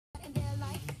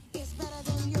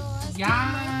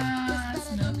Yes,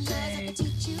 milkshake.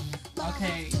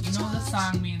 Okay, you know the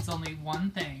song means only one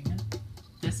thing.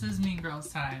 This is Mean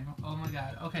Girls time. Oh my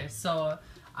god. Okay, so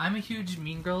I'm a huge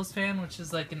Mean Girls fan, which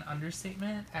is like an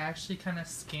understatement. I actually kind of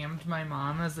scammed my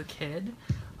mom as a kid,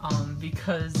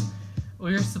 because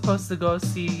we were supposed to go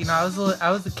see, you know, I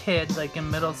was a kid like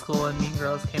in middle school when Mean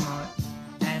Girls came out,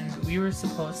 and we were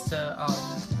supposed to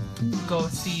go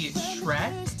see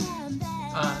Shrek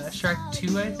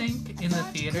 2, I think, in the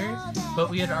theater, but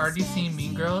we had already seen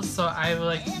Mean Girls, so I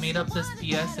like made up this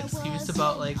BS excuse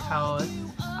about like how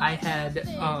I had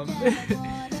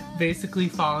basically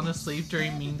fallen asleep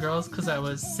during Mean Girls because I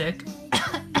was sick.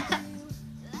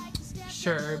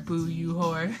 Sure, boo you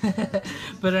whore.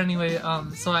 But anyway,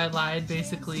 so I lied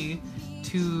basically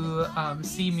to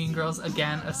see Mean Girls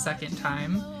again a second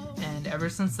time, and ever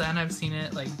since then I've seen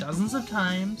it like dozens of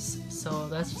times. So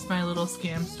that's just my little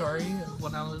scam story of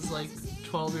when I was like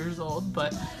 12 years old.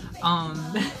 But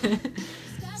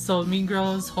so Mean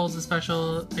Girls holds a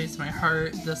special place in my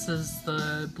heart. This is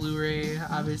the Blu-ray.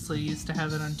 Obviously used to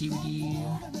have it on DVD,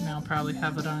 now probably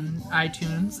have it on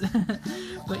iTunes.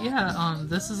 But yeah,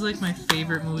 this is like my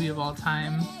favorite movie of all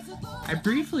time. I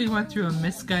briefly went through a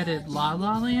misguided La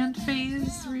La Land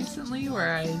phase recently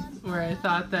where I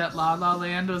thought that La La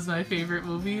Land was my favorite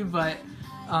movie, but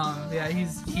yeah,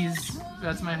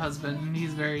 that's my husband, and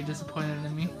he's very disappointed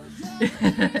in me.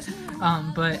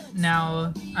 But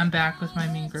now I'm back with my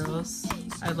Mean Girls.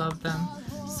 I love them.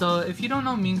 So if you don't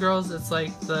know Mean Girls, it's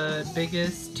like the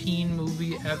biggest teen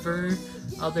movie ever,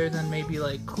 other than maybe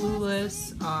like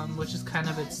Clueless, which is kind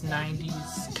of its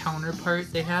 90s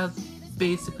counterpart. They have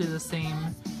basically the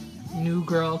same new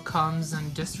girl comes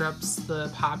and disrupts the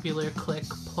popular clique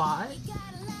plot.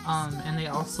 And they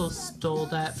also stole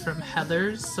that from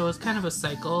Heather's, so it's kind of a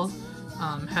cycle.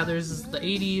 Heather's is the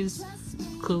 80s,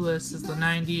 Clueless is the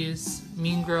 90s,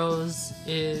 Mean Girls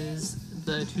is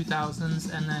the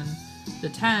 2000s, and then the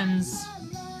 10s,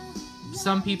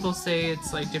 some people say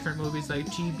it's like different movies like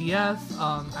GBF.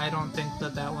 I don't think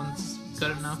that one's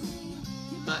good enough.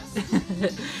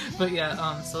 But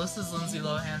yeah, so this is Lindsay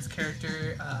Lohan's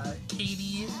character,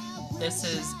 Katie. This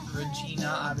is Regina,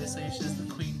 obviously she's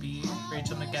the queen bee,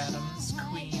 Rachel McAdams,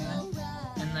 queen.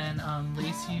 And then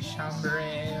Lacey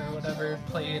Chambray, or whatever,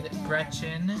 played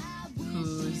Gretchen,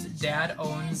 whose dad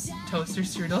owns Toaster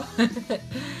Strudel.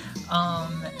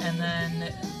 And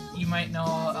then you might know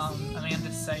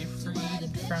Amanda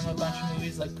Seyfried from a bunch of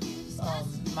movies like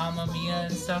Mamma Mia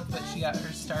and stuff, but she got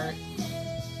her start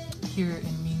here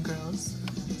in Mean Girls.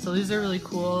 So these are really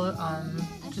cool.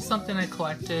 Just something I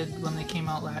collected when they came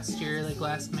out last year, like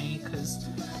last May, because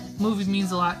movie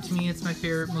means a lot to me. It's my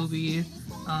favorite movie.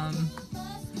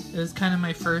 It was kind of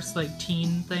my first like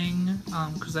teen thing,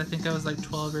 because I think I was like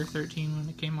 12 or 13 when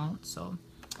it came out. So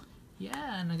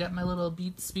yeah, and I got my little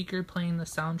Beats speaker playing the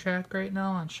soundtrack right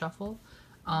now on shuffle.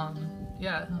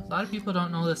 Yeah, a lot of people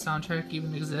don't know the soundtrack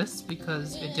even exists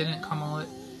because it didn't come out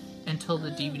until the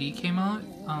DVD came out,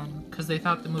 because they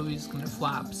thought the movie was going to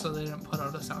flop, so they didn't put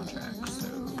out a soundtrack. So,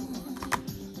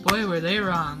 boy, were they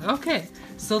wrong. Okay,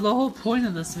 so the whole point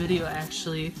of this video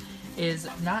actually is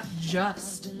not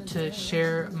just to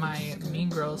share my Mean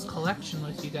Girls collection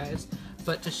with you guys,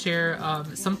 but to share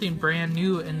something brand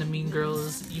new in the Mean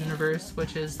Girls universe,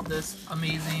 which is this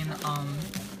amazing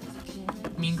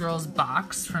Mean Girls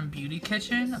box from Beauty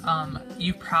Kitchen.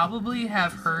 You probably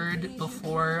have heard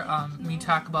before me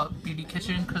talk about Beauty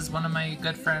Kitchen because one of my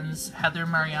good friends, Heather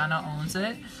Marianna, owns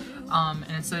it. And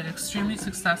it's an extremely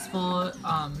successful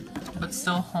but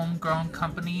still homegrown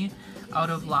company out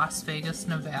of Las Vegas,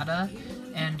 Nevada.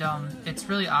 And it's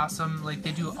really awesome. Like,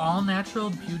 they do all natural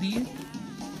beauty.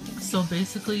 So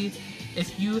basically,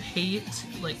 if you hate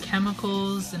like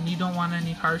chemicals and you don't want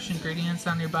any harsh ingredients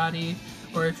on your body,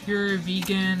 or if you're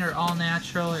vegan or all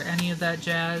natural or any of that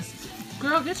jazz,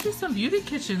 girl, get you some Beauty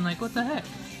Kitchen, like what the heck.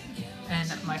 And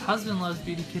my husband loves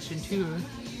Beauty Kitchen too,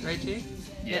 right, Jake?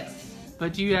 Yes.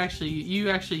 But you actually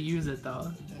use it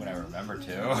though. When I remember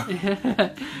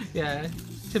to. Yeah,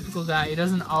 typical guy. He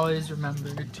doesn't always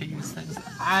remember to use things.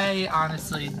 I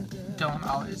honestly don't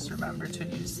always remember to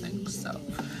use things, so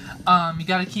you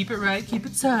gotta keep it right, keep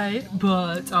it tight.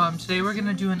 But today we're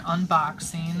gonna do an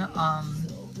unboxing.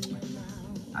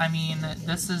 I mean,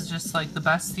 this is just like the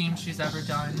best theme she's ever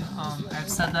done. I've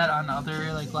said that on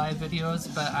other like live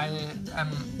videos, but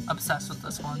I'm obsessed with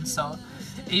this one. So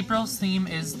April's theme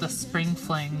is the spring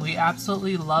fling. We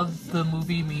absolutely loved the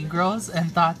movie Mean Girls and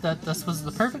thought that this was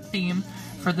the perfect theme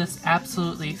for this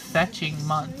absolutely fetching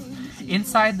month.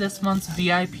 Inside this month's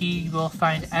VIP, you will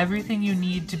find everything you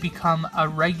need to become a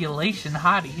regulation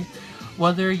hottie.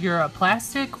 Whether you're a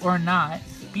plastic or not,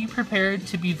 be prepared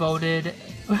to be voted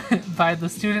by the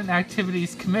Student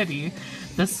Activities Committee,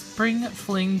 the Spring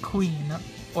Fling Queen,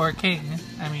 or King.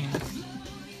 I mean,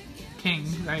 King,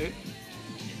 right?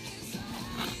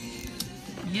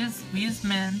 We as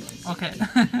men. Okay.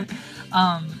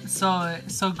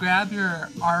 So grab your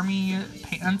army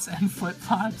pants and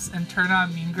flip-flops and turn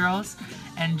on Mean Girls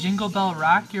and Jingle Bell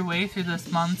rock your way through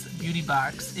this month's beauty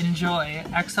box. Enjoy.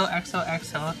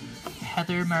 XOXOXO,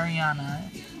 Heather Marianna.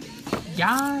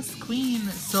 Yas, queen.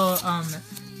 So,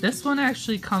 this one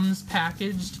actually comes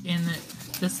packaged in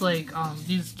this, like,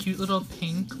 these cute little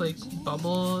pink, like,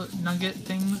 bubble nugget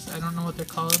things. I don't know what they're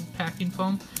called, packing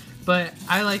foam. But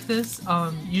I like this.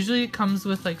 Usually it comes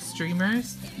with, like,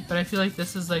 streamers, but I feel like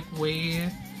this is, like, way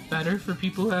better for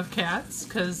people who have cats,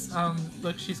 because,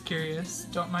 look, she's curious.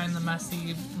 Don't mind the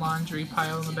messy laundry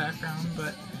pile in the background,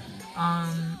 but,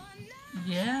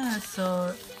 yeah,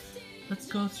 so let's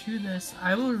go through this.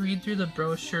 I will read through the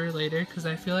brochure later, because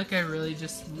I feel like I really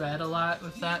just read a lot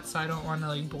with that, so I don't want to,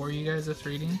 like, bore you guys with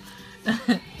reading.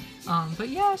 But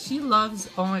yeah, she loves,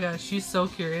 oh my gosh, she's so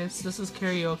curious. This is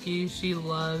karaoke. She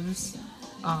loves,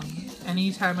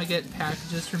 anytime I get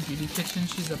packages from Beauty Kitchen,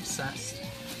 she's obsessed.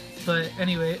 But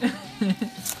anyway,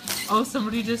 oh,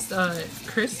 somebody just,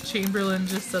 Chris Chamberlain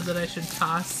just said that I should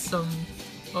toss some,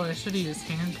 oh, I should have used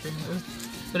hand cream.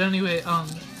 But anyway,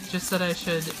 just said I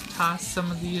should toss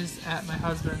some of these at my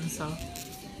husband, so.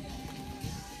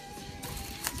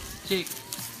 Jake.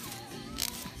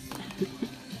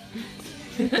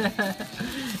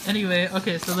 Anyway,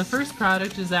 okay, so the first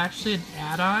product is actually an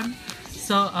add-on.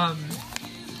 So,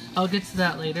 I'll get to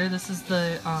that later. This is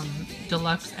the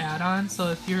deluxe add-on. So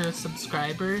if you're a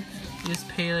subscriber, you just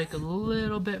pay like a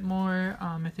little bit more.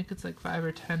 I think it's like $5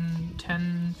 or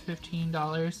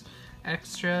 $15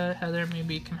 extra. Heather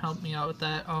maybe can help me out with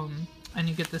that. And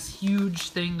you get this huge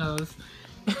thing of.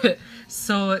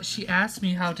 So she asked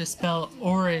me how to spell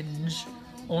orange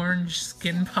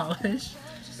skin polish,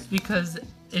 because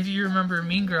if you remember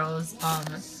Mean Girls,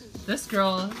 this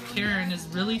girl Karen is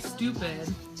really stupid.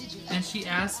 And she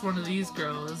asked one of these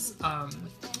girls,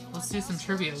 let's do some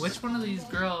trivia. Which one of these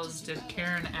girls did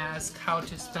Karen ask how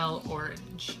to spell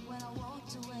orange?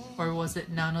 Or was it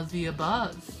none of the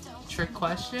above? Trick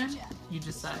question? You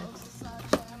decide.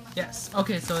 Yes.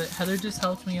 Okay, so Heather just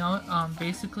helped me out.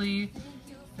 Basically,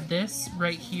 this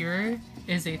right here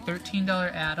is a $13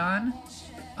 add-on.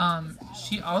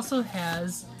 She also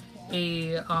has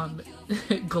a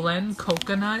Glen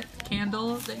coconut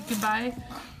candle that you can buy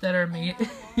that are made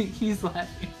he's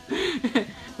laughing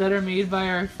that are made by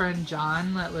our friend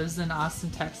John that lives in Austin,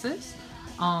 Texas.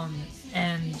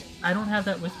 And I don't have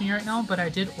that with me right now, but I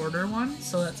did order one,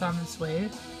 so that's on its way.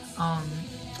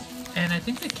 And I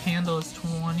think the candle is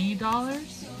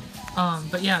 $20.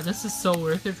 But yeah, this is so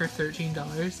worth it for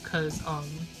 $13 because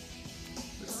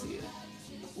let's see,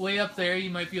 way up there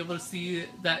you might be able to see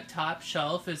that top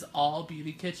shelf is all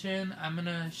Beauty Kitchen. I'm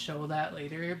gonna show that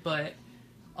later, but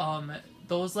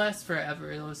those last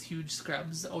forever, those huge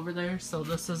scrubs over there, so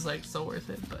this is like so worth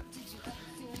it. But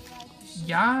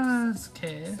yes,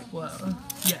 okay, well,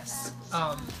 yes,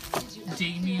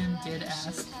 Damien did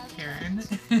ask Karen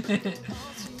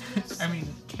I mean,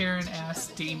 Karen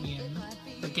asked Damien,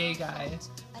 the gay guy,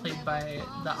 played by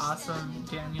the awesome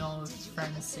Daniel's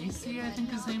friend Stacey, I think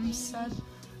his name said.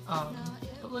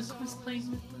 But look who's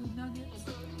playing with the nuggets.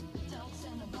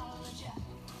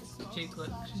 Jake,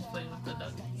 look, she's playing with the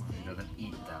nuggets. He doesn't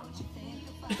eat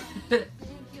them.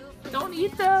 Don't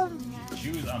eat them!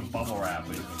 Chews on bubble wrap,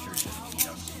 but you make sure she doesn't eat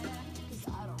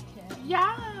them.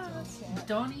 Yeah!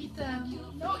 Don't eat them!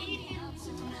 No eating!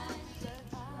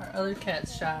 Our other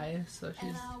cat's shy, so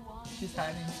she's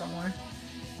hiding somewhere.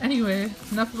 Anyway,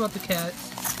 enough about the cat.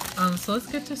 So let's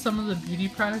get to some of the beauty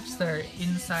products that are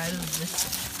inside of this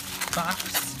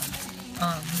box.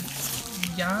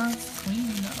 Yeah,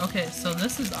 queen. Okay, so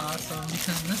this is awesome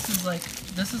because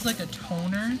this is like a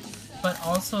toner, but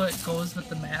also it goes with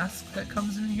the mask that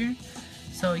comes in here.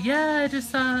 So yeah, I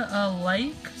just saw a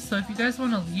like. So if you guys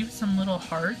want to leave some little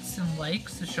hearts and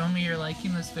likes to show me you're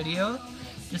liking this video,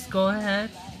 just go ahead,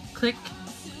 click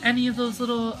any of those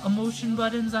little emotion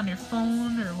buttons on your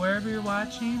phone or wherever you're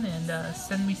watching and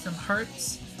send me some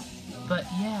hearts. But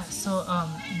yeah, so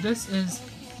this is,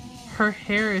 her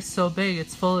hair is so big,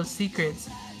 it's full of secrets.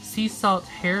 Sea salt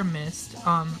hair mist.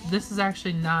 This is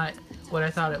actually not what I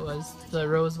thought it was. The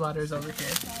rose water's over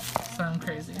here. So I'm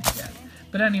crazy. Yeah.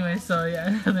 But anyway, so yeah,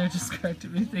 Heather just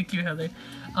corrected me. Thank you, Heather.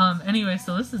 Anyway,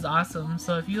 so this is awesome.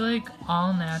 So if you like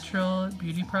all natural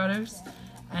beauty products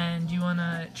and you want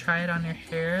to try it on your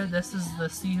hair, this is the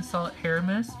sea salt hair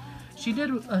mist. she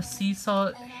did a sea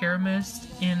salt hair mist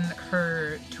in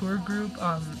her tour group.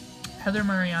 Heather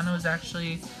Marianna was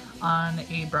actually on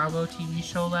a Bravo TV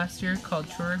show last year called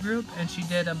Tour Group, and she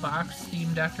did a box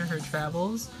themed after her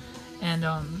travels. And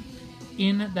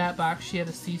in that box she had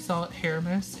a sea salt hair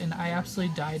mist, and I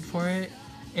absolutely died for it.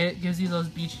 It gives you those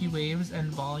beachy waves and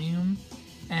volume,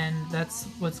 and that's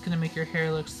what's gonna make your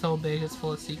hair look so big it's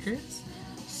full of secrets.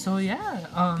 So yeah,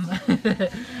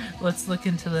 let's look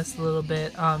into this a little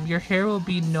bit. Your hair will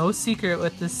be no secret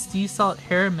with this sea salt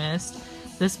hair mist.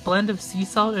 This blend of sea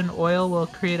salt and oil will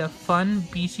create a fun,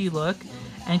 beachy look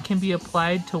and can be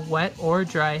applied to wet or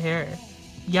dry hair.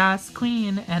 Yas,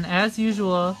 queen! And as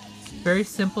usual, very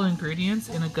simple ingredients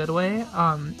in a good way.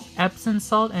 Epsom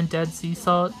salt and dead sea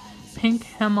salt, pink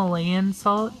Himalayan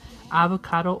salt,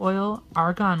 avocado oil,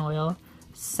 argan oil,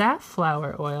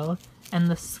 safflower oil, and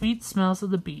the sweet smells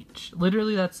of the beach.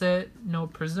 Literally, that's it. No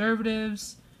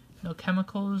preservatives, no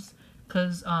chemicals,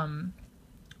 because,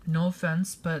 no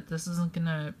offense, but this isn't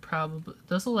gonna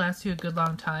this will last you a good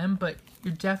long time, but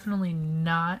you're definitely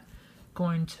not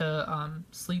going to,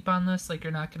 sleep on this. Like,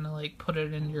 you're not gonna, like, put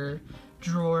it in your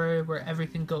drawer where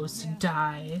everything goes to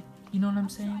die. You know what I'm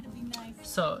saying?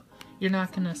 So, you're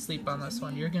not gonna sleep on this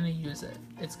one. You're gonna use it.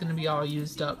 It's gonna be all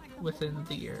used up within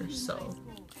the year, so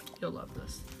you'll love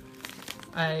this.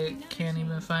 I can't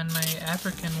even find my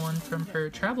African one from her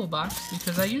travel box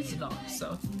because I used it all,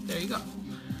 so there you go.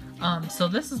 So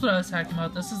this is what I was talking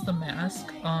about. This is the mask.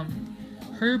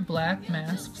 Her black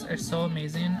masks are so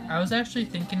amazing. I was actually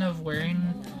thinking of wearing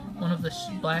one of the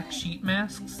black sheet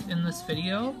masks in this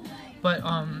video, but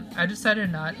I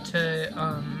decided not to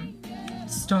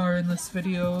star in this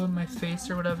video in my face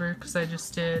or whatever, because I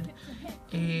just did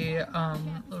a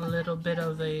little bit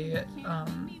of a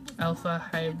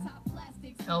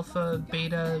alpha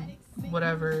beta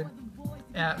whatever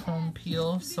at home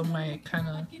peel, so my kind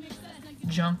of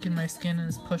junk in my skin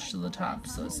is pushed to the top,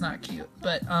 so it's not cute.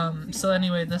 But so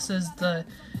anyway, this is the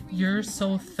You're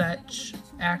So Fetch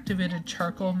activated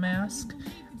charcoal mask,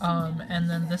 and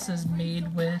then this is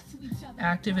made with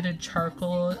activated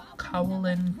charcoal,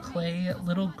 kaolin clay,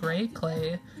 little gray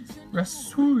clay,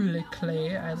 rasool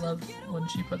clay. I love when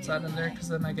she puts that in there because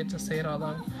then I get to say it all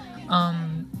out.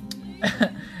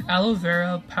 Aloe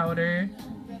vera powder.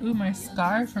 Ooh, my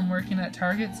scar from working at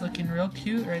Target's looking real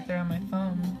cute right there on my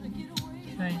phone.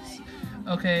 Nice.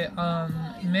 Okay,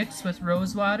 mixed with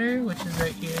rose water, which is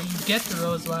right here. You get the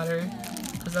rose water,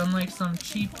 because unlike some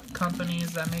cheap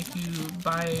companies that make you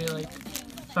buy like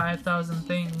 5,000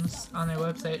 things on their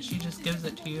website, she just gives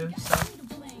it to you, so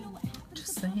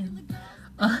just saying.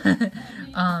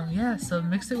 Yeah, so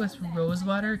mix it with rose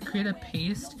water, create a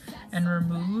paste, and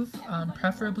remove,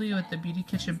 preferably with the Beauty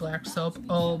Kitchen black soap.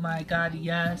 Oh my god,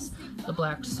 yes! The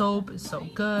black soap is so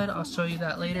good. I'll show you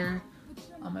that later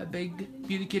on my big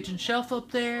Beauty Kitchen shelf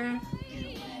up there.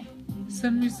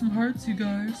 Send me some hearts, you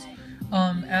guys.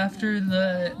 After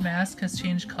the mask has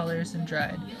changed colors and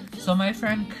dried. So my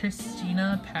friend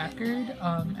Christina Packard,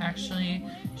 actually,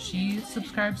 she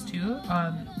subscribes too,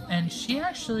 and she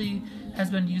actually has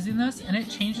been using this, and it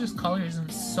changes colors, and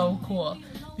it's so cool,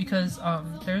 because,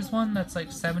 there's one that's like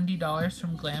 $70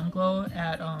 from Glam Glow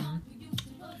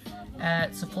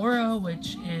at Sephora,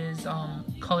 which is,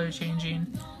 color changing,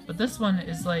 but this one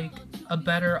is like a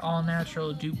better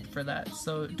all-natural dupe for that,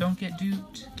 so don't get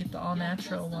duped, get the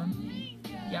all-natural one.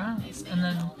 Yes, and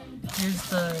then here's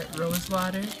the rose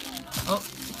water. Oh,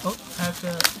 I have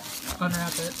to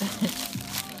unwrap it.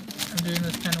 I'm doing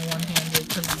this kind of one-handed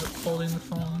because of holding the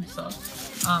phone, so.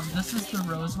 This is the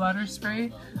rose water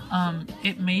spray.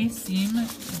 It may seem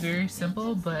very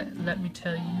simple, but let me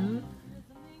tell you,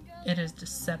 it is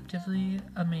deceptively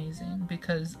amazing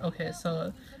because, okay,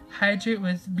 so hydrate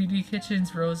with Beauty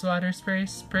Kitchen's rose water spray,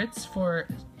 spritz for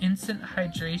instant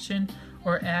hydration,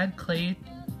 or add to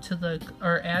the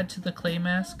clay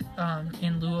mask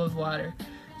in lieu of water.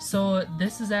 So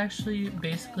this is actually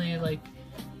basically like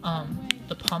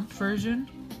the pump version.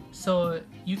 So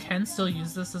you can still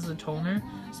use this as a toner.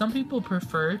 Some people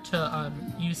prefer to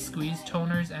use squeeze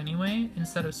toners anyway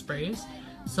instead of sprays.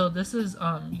 So this is,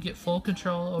 you get full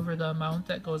control over the amount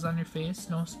that goes on your face,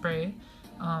 no spray.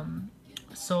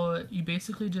 So you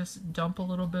basically just dump a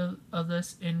little bit of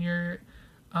this in your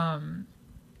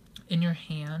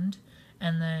hand,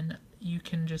 and then you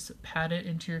can just pat it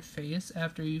into your face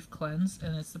after you've cleansed,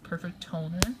 and it's the perfect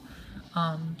toner.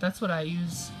 That's what I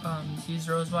use these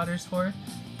rose waters for,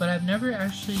 but I've never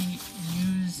actually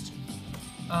used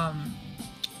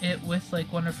it with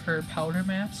like one of her powder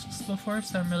masks before,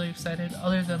 so I'm really excited.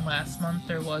 Other than last month,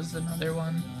 there was another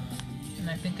one, and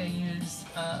I think I used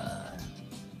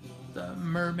the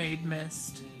Mermaid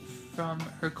Mist from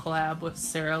her collab with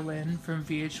Sarah Lynn from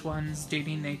VH1's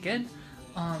Dating Naked.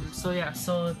 So yeah,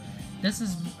 so this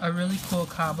is a really cool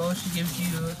combo. She gives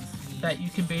you that you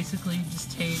can basically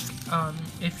just take,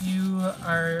 if you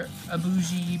are a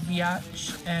bougie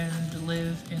biatch and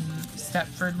live in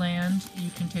Stepford land,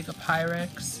 you can take a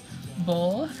Pyrex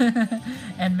bowl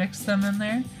and mix them in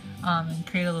there and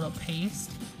create a little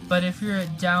paste. But if you're a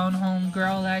down-home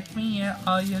girl like me,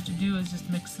 all you have to do is just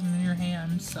mix them in your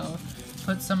hand. So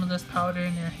put some of this powder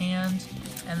in your hand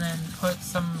and then put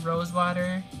some rose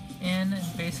water in,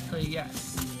 and basically,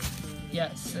 yes,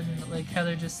 and like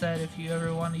Heather just said, if you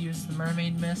ever want to use the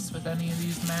mermaid mist with any of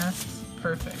these masks,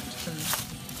 perfect,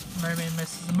 because mermaid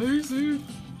mist is amazing.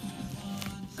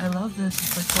 I love this.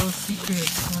 It's like those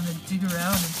secrets. You want to dig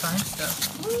around and find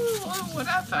stuff. Ooh, what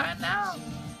I find now?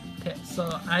 Okay,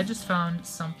 so I just found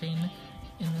something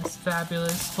in this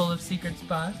fabulous full of secrets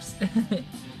box.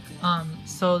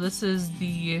 So this is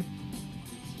the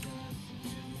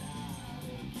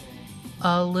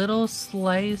A Little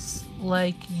Slice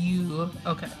Like You.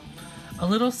 Okay. A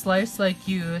Little Slice Like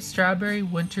You Strawberry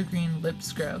Wintergreen Lip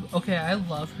Scrub. Okay, I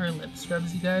love her lip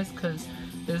scrubs, you guys, because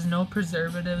there's no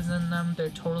preservatives in them. They're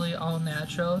totally all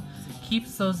natural.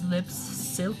 Keeps those lips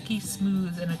silky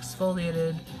smooth and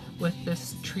exfoliated with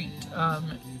this treat.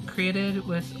 Created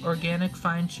with organic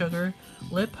fine sugar,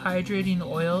 lip hydrating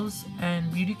oils,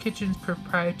 and Beauty Kitchen's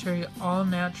proprietary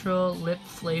all-natural lip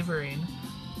flavoring.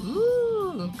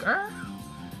 Ooh, girl.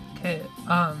 Okay,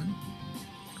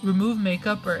 remove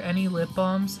makeup or any lip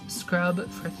balms, scrub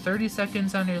for 30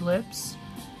 seconds on your lips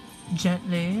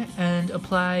gently, and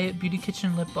apply Beauty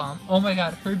Kitchen lip balm. Oh my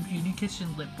god, her Beauty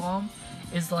Kitchen lip balm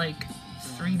is like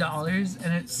 $3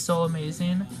 and it's so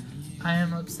amazing. I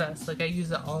am obsessed. Like, I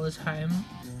use it all the time.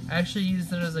 I actually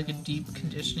use it as like a deep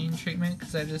conditioning treatment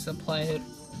because I just apply it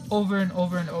over and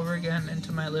over and over again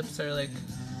until my lips are like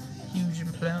huge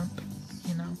and plump,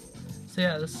 you know. So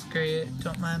yeah, this is great.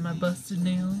 Don't mind my busted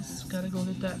nails. Gotta go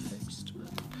get that fixed.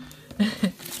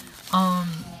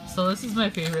 So this is my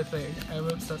favorite thing. I'm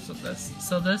obsessed with this.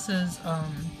 So this is,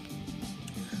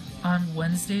 on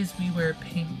Wednesdays we wear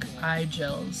pink eye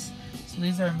gels. So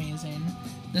these are amazing.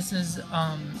 This is,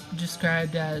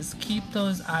 described as keep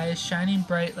those eyes shining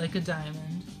bright like a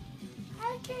diamond.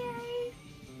 Hi, Carrie.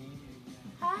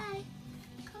 Hi.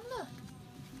 Come look.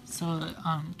 So,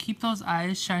 keep those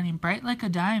eyes shining bright like a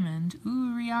diamond.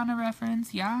 Ooh, Rihanna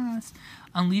reference. Yes.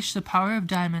 Unleash the power of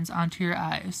diamonds onto your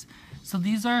eyes. So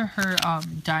these are her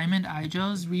diamond eye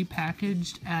gels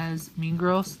repackaged as Mean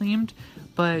Girls themed,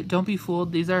 but don't be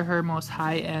fooled. These are her most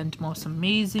high-end, most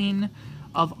amazing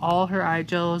of all her eye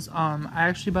gels. I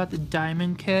actually bought the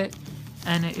diamond kit,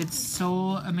 and it's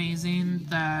so amazing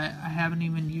that I haven't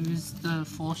even used the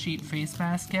full sheet face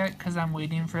mask yet because I'm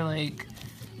waiting for like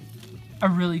a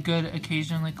really good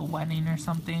occasion, like a wedding or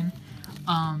something.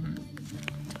 Don't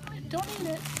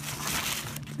eat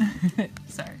it.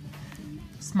 Sorry.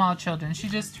 Small children. She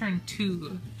just turned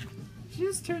 2. She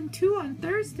just turned 2 on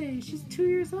Thursday. She's 2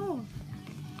 years old.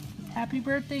 Happy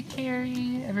birthday,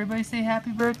 Carrie. Everybody say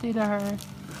happy birthday to her.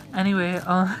 Anyway,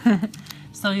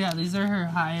 so yeah, these are her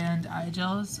high-end eye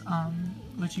gels,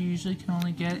 which you usually can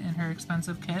only get in her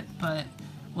expensive kit, but,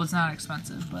 well, it's not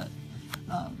expensive, but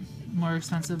more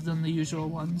expensive than the usual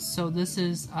ones. So this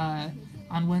is,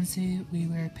 on Wednesday, we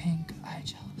wear pink eye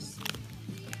gels.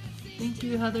 Thank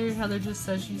you, Heather. Heather just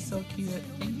said she's so cute.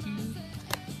 Thank you.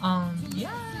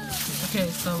 Yeah. Okay,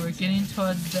 so we're getting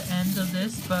towards the end of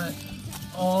this, but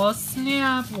oh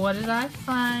snap, what did I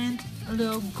find? A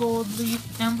little gold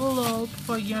leaf envelope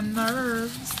for your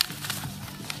nerves.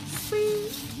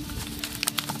 Sweet.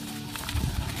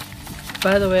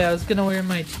 By the way, I was gonna wear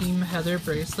my Team Heather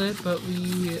bracelet, but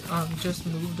we just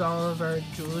moved all of our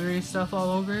jewelry stuff all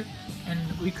over, and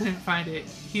we couldn't find it.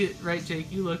 Right,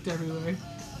 Jake? You looked everywhere.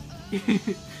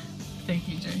 Thank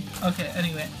you, Jake. Okay,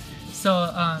 anyway. So,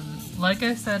 like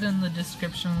I said in the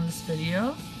description of this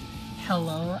video,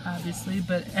 hello, obviously,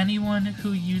 but anyone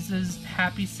who uses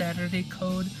Happy Saturday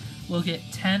code will get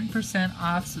 10%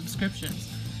 off subscriptions.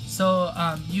 So,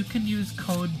 you can use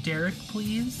code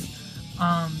DerekPlease,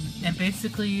 and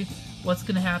basically what's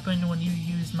going to happen when you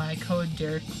use my code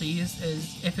DerekPlease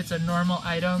is if it's a normal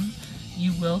item,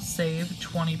 you will save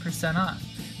 20% off.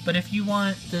 But if you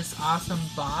want this awesome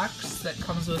box that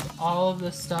comes with all of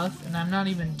this stuff, and I'm not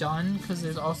even done because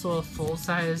there's also a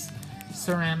full-size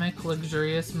ceramic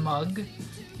luxurious mug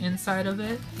inside of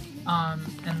it,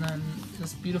 and then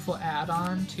this beautiful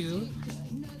add-on too.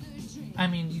 I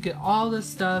mean, you get all this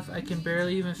stuff. I can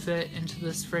barely even fit into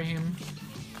this frame.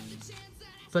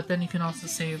 But then you can also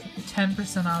save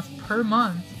 10% off per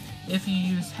month if you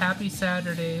use Happy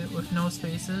Saturday with no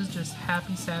spaces, just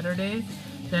Happy Saturday,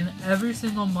 then every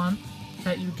single month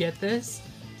that you get this,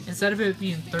 instead of it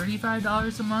being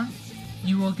 $35 a month,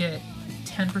 you will get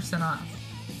 10% off.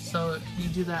 So can you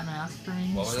do that math for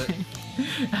me? What was it?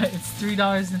 It's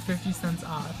 $3.50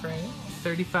 off, right?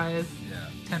 35,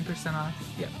 Yeah. 10% off.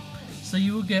 Yep. So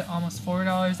you will get almost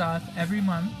 $4 off every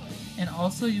month, and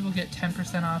also you will get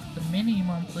 10% off the mini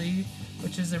monthly,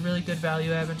 which is a really good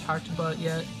value I haven't talked about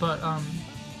yet. But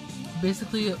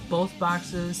basically both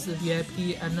boxes, the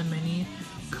VIP and the mini,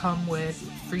 come with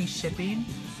free shipping.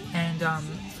 And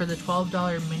for the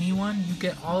 $12 mini one, you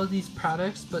get all of these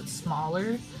products but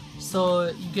smaller. So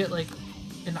you get like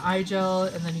an eye gel,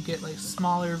 and then you get like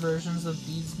smaller versions of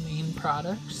these main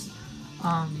products.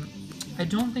 I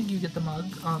don't think you get the mug.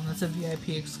 That's a VIP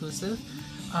exclusive.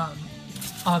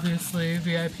 Obviously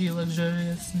VIP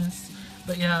luxuriousness.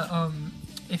 But yeah,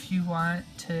 if you want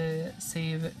to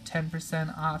save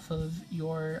 10% off of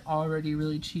your already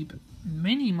really cheap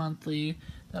mini monthly,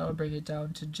 that will bring it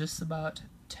down to just about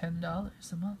 $10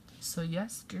 a month. So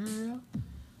yes, girl.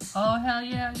 Oh hell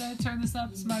yeah, I gotta turn this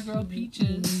up. It's my girl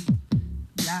Peaches.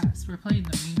 Yes, we're playing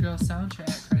the Mean Girl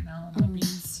soundtrack right now on my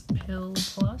Beats Pill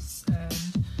Plus,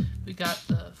 and we got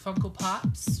the Funko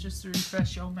Pops just to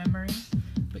refresh your memory.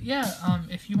 But yeah,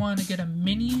 if you want to get a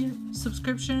mini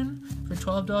subscription for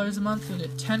 $12 a month, you'll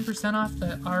get 10% off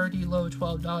that already low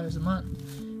 $12 a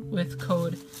month with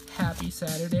code Happy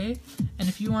Saturday. And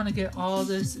if you want to get all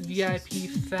this VIP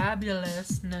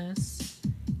fabulousness,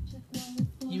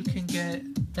 you can get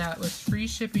that with free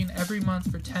shipping every month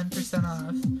for 10% off,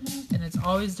 and it's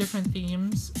always different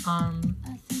themes.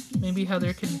 Maybe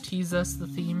Heather can tease us the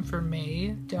theme for May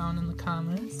down in the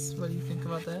comments. What do you think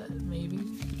about that? Maybe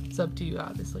it's up to you,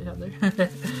 obviously, Heather.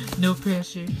 No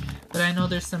pressure. But I know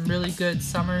there's some really good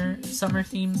summer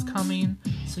themes coming,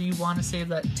 so you want to save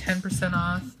that 10%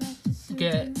 off.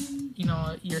 Get, you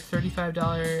know, your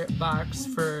 $35 box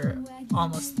for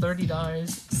almost $30.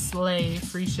 Slay.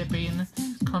 Free shipping.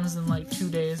 Comes in like 2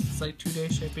 days. It's like 2-day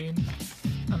shipping.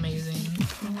 Amazing.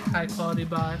 High quality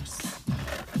box.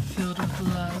 Filled with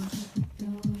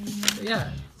love. But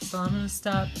yeah, so I'm gonna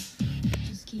stop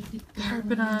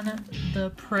harping on the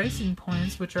pricing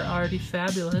points, which are already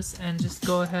fabulous, and just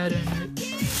go ahead and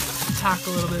talk a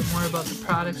little bit more about the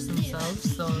products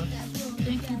themselves. So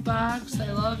thank you, box.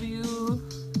 I love you.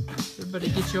 Everybody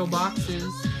get your boxes.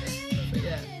 But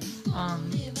yeah,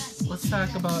 let's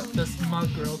talk about this mug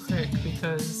real quick,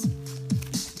 because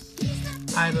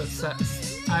I'm obsessed.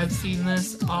 I've seen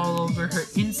this all over her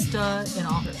Insta and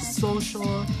all her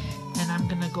social, and I'm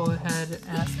gonna go ahead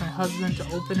and ask my husband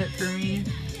to open it for me,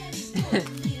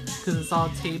 because it's all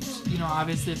taped. You know,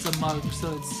 obviously it's a mug,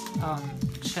 so it's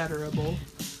shatterable,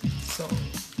 so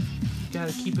you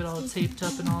gotta keep it all taped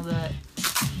up and all that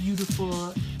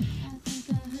beautiful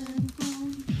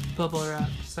bubble wrap.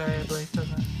 Sorry, I blanked on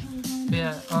that. But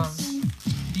yeah,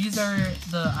 these are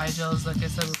the eye gels. Like I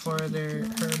said before, they're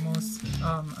her most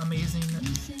amazing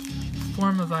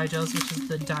form of eye gels, which is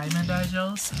the diamond eye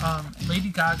gels. Lady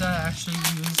Gaga actually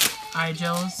used eye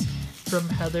gels from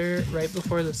Heather right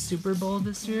before the Super Bowl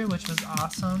this year, which was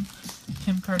awesome.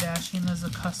 Kim Kardashian is a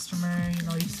customer. You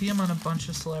know, you see them on a bunch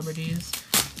of celebrities.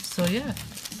 So yeah,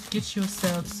 get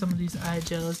yourself some of these eye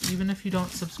gels. Even if you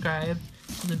don't subscribe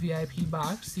to the VIP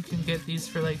box, you can get these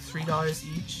for like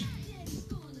 $3 each.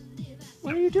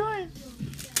 What are you doing?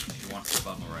 She wants the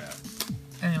bubble wrap.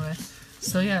 Anyway,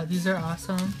 so yeah, these are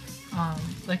awesome.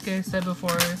 Like I said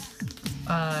before,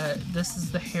 this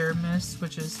is the hair mist,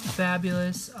 which is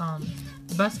fabulous.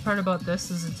 The best part about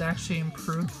this is it's actually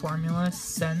improved formula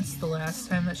since the last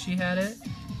time that she had it,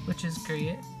 which is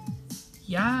great.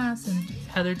 Yes, and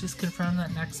Heather just confirmed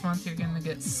that next month you're gonna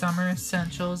get summer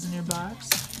essentials in your box.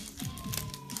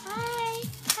 Hi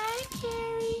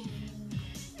Carrie.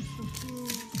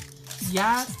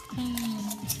 Yes, queen.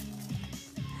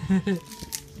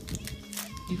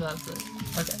 He loves it.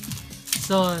 Okay,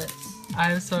 so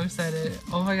I'm so excited.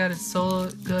 Oh my god, it's so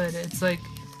good. It's like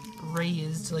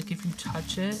raised. Like if you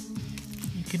touch it,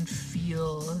 you can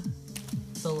feel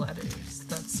the letters.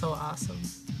 That's so awesome.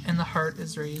 And the heart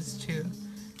is raised too.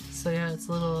 So yeah, it's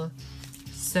a little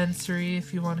sensory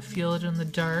if you want to feel it in the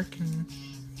dark, and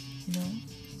you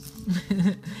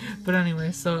know. But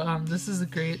anyway, so this is a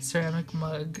great ceramic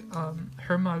mug.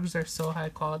 Her mugs are so high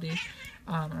quality.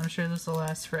 I'm sure this will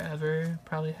last forever.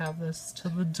 Probably have this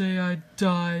till the day I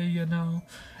die, you know.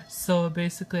 So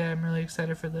basically I'm really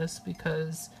excited for this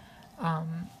because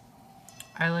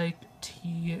I like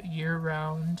tea year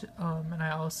round, and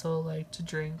I also like to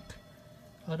drink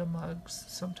out of mugs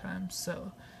sometimes.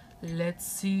 So let's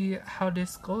see how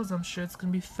this goes. I'm sure it's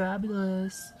gonna be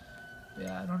fabulous.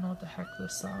 Yeah, I don't know what the heck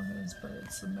this song is, but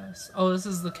it's a mess. Oh, this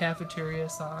is the cafeteria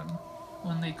song.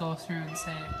 When they go through and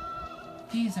say,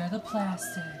 these are the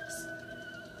plastics.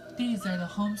 These are the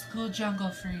homeschool jungle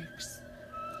freaks.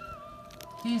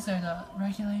 These are the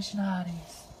regulation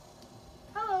hotties.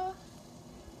 Hello.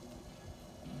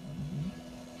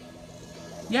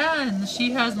 Yeah, and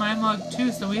she has my mug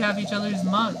too, so we have each other's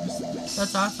mugs.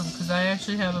 That's awesome, because I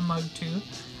actually have a mug too.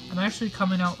 I'm actually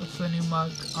coming out with a new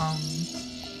mug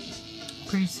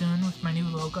pretty soon with my new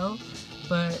logo.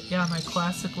 But yeah, my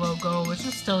classic logo, which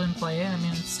is still in play, I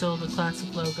mean, it's still the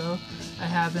classic logo, I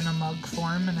have in a mug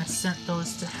form, and I sent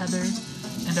those to Heather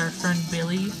and our friend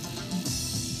Billy.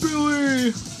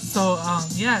 Billy! So,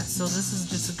 yeah, so this is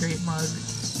just a great mug.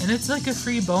 And it's like a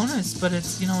free bonus, but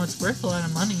it's, you know, it's worth a lot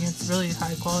of money. It's really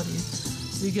high quality.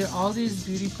 So you get all these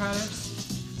beauty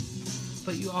products,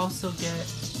 but you also get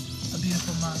a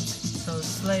beautiful mug. So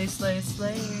slay, slay,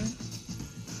 slay.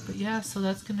 But yeah, so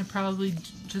that's gonna probably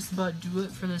just about do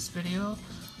it for this video.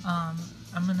 I'm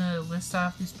gonna list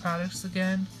off these products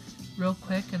again real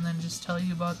quick and then just tell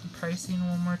you about the pricing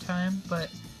one more time. But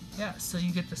yeah, so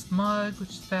you get this mug, which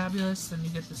is fabulous, then you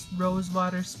get this rose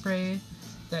water spray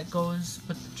that goes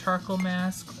with the charcoal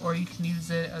mask, or you can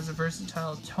use it as a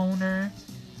versatile toner.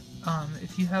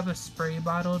 If you have a spray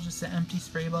bottle, just an empty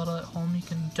spray bottle at home, you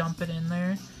can dump it in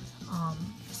there.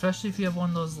 Especially if you have one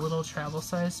of those little travel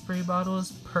size spray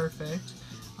bottles, perfect.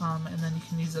 And then you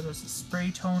can use it as a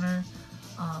spray toner,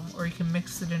 or you can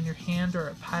mix it in your hand or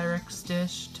a Pyrex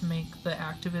dish to make the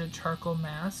activated charcoal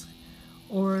mask,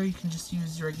 or you can just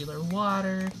use regular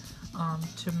water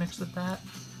to mix with that.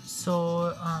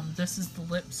 So this is the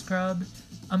lip scrub,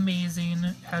 amazing,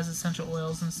 it has essential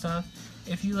oils and stuff.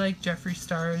 If you like Jeffree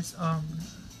Star's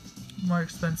more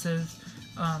expensive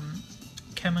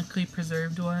chemically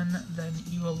preserved one, then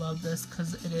you will love this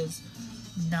because it is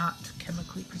not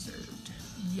chemically preserved.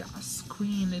 Yes,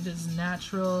 queen, it is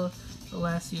natural, it'll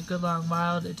last you a good long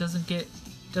while. It does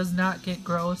not get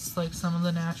gross like some of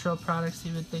the natural products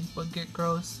you would think would get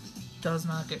gross. Does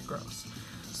not get gross.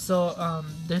 So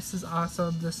this is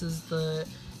awesome. This is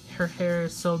her hair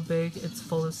is so big, it's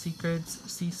full of secrets.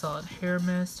 Sea salt hair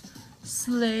mist.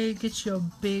 Slay, get your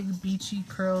big beachy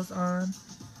curls on.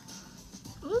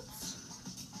 Oops.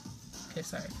 Okay,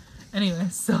 sorry. Anyway,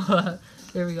 so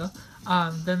there we go.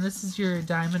 Then this is your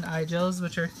diamond eye gels,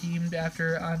 which are themed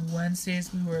after on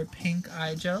Wednesdays we wear pink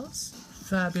eye gels.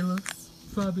 Fabulous.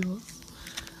 Fabulous.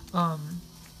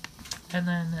 And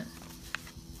then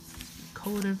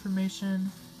code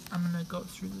information. I'm gonna go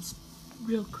through this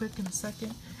real quick in a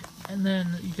second. And then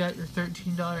you got your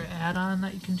 $13 add-on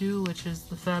that you can do, which is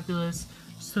the fabulous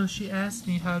So She Asked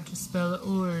Me How to Spell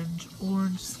Orange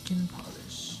Skin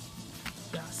Polish.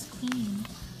 Yes, queen.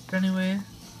 But anyway,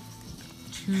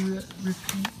 to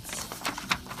repeat,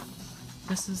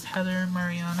 this is Heather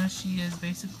Marianna. She is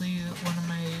basically one of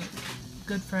my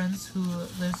good friends who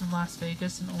lives in Las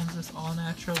Vegas and owns this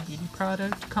all-natural beauty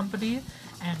product company.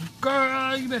 And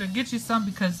girl, you better get you some,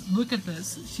 because look at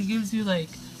this. She gives you like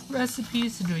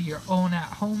recipes to do your own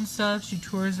at-home stuff. She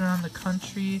tours around the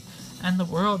country and the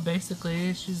world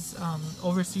basically. She's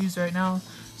overseas right now,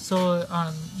 so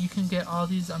you can get all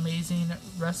these amazing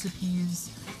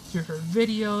recipes through her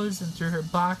videos, and through her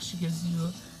box she gives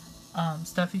you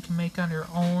stuff you can make on your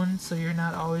own, so you're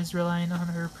not always relying on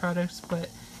her products, but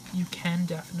you can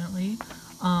definitely.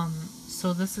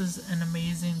 So this is an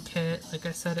amazing kit. Like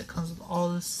I said, it comes with all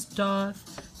this stuff,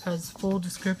 has full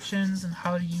descriptions and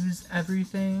how to use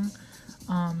everything.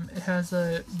 It has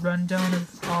a rundown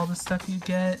of all the stuff you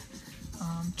get.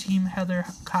 Team Heather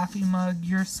coffee mug,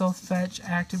 You're So Fetch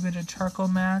activated charcoal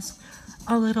mask,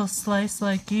 a little slice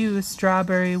like you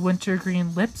strawberry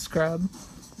wintergreen lip scrub.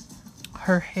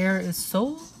 Her hair is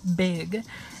so big,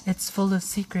 it's full of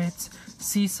secrets,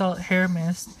 sea salt hair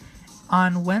mist.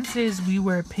 On Wednesdays we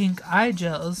wear pink eye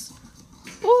gels.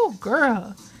 Ooh,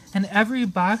 girl. And every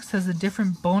box has a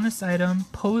different bonus item.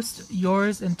 Post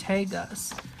yours and tag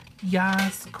us.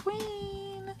 Yes,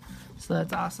 queen. So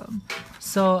that's awesome.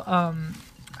 So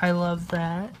I love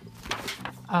that.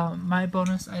 My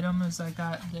bonus item is I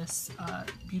got this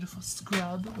beautiful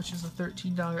scrub, which is a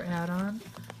 $13 add-on.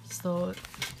 So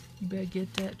you better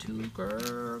get that too, girl,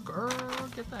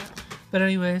 get that. But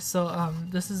anyway, so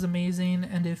this is amazing,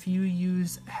 and if you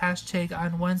use hashtag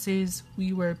on Wednesdays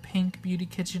we wear pink beauty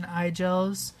kitchen eye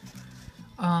gels,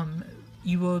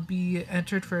 you will be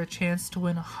entered for a chance to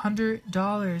win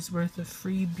 $100 worth of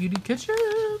free beauty kitchen.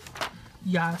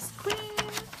 Yes, queen.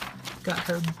 Got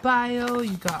her bio,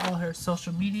 you got all her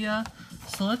social media.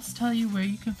 So let's tell you where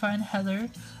you can find Heather.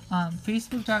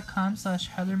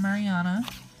 Facebook.com/Heather Marianna,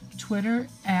 Twitter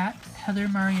 @Heather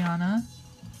Marianna,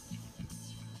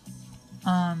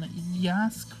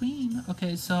 Yes, queen.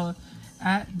 Okay, so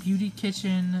at Beauty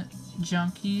Kitchen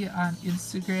Junkie on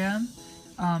Instagram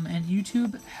and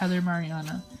YouTube, Heather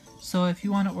Marianna. So if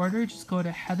you want to order, just go to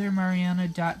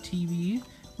heathermarianna.tv,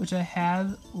 which I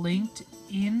have linked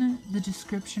in the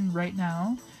description right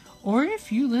now. Or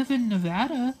if you live in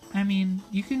Nevada, I mean,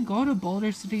 you can go to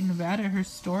Boulder City, Nevada. Her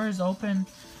store is open,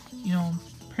 you know,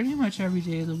 pretty much every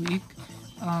day of the week.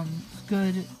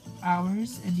 Good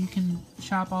hours, and you can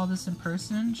shop all this in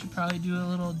person. Should probably do a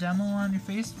little demo on your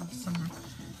face with some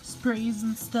sprays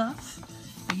and stuff.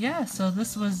 But yeah, so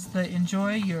this was the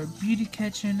Enjoy Your Beauty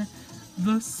Kitchen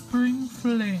The Spring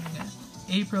Fling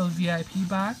April VIP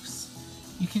box.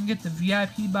 You can get the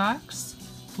VIP box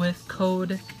with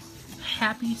code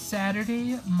Happy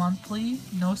Saturday monthly,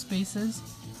 no spaces,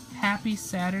 Happy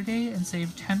Saturday, and save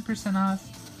 10% off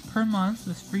per month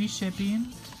with free shipping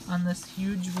on this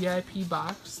huge VIP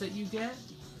box that you get.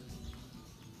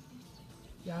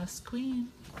 Yes, queen.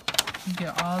 You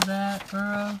get all that,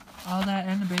 girl, all that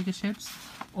and a bag of chips.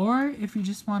 Or if you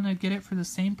just want to get it for the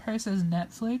same price as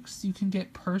Netflix, you can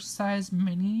get purse size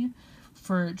mini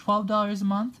for $12 a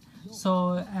month.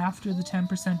 So after the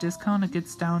 10% discount, it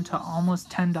gets down to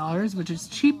almost $10, which is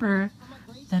cheaper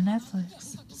than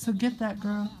Netflix. So get that,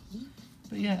 girl.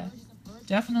 But yeah,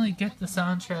 definitely get the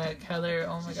soundtrack, Heather.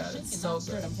 Oh my god, it's so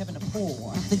good. I'm having a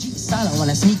pour. The Jeep silent when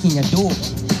I sneak in your door.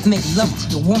 Make love to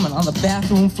your woman on the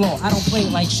bathroom floor. I don't play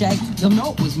it like Shaq. You'll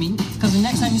know it was me. Cause the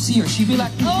next time you see her, she'll be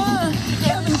like, oh,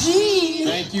 Kevin G.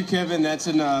 Thank you, Kevin. That's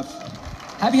enough.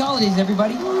 Happy holidays,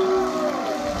 everybody.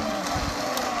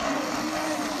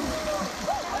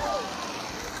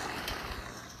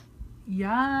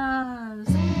 Yes.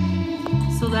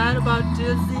 So that about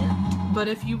does it. But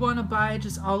if you want to buy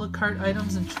just a la carte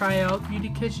items and try out Beauty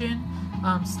Kitchen,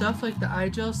 stuff like the eye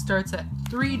gel starts at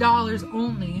 $3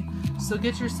 only. So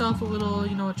get yourself a little,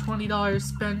 you know, a $20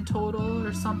 spend total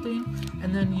or something,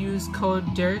 and then use code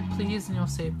DerekPlease and you'll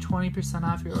save 20%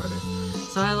 off your order.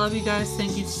 So I love you guys.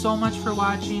 Thank you so much for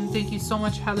watching. Thank you so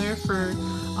much, Heather, for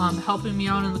helping me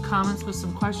out in the comments with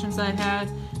some questions I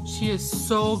had. She is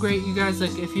so great, you guys.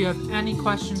 Like, if you have any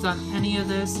questions on any of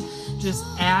this, just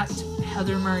at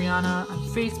Heather Marianna on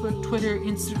Facebook, Twitter,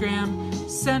 Instagram.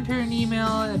 Send her an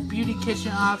email at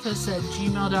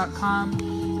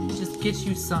beautykitchenoffice@gmail.com. Just get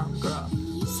you some, girl.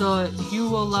 So you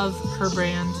will love her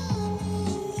brand.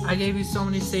 I gave you so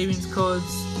many savings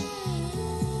codes.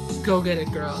 Go get it,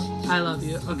 girl. I love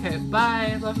you. Okay,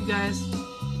 bye. Love you guys.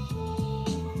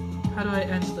 How do I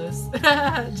end this?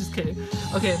 Just kidding.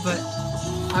 Okay, but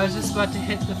I was just about to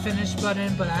hit the finish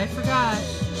button, but I forgot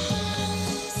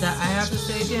that I have to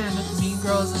say again, Mean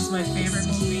Girls is my favorite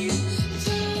movie.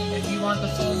 If you want the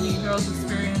full Mean Girls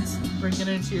experience, bring it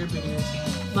into your video.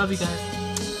 Love you guys.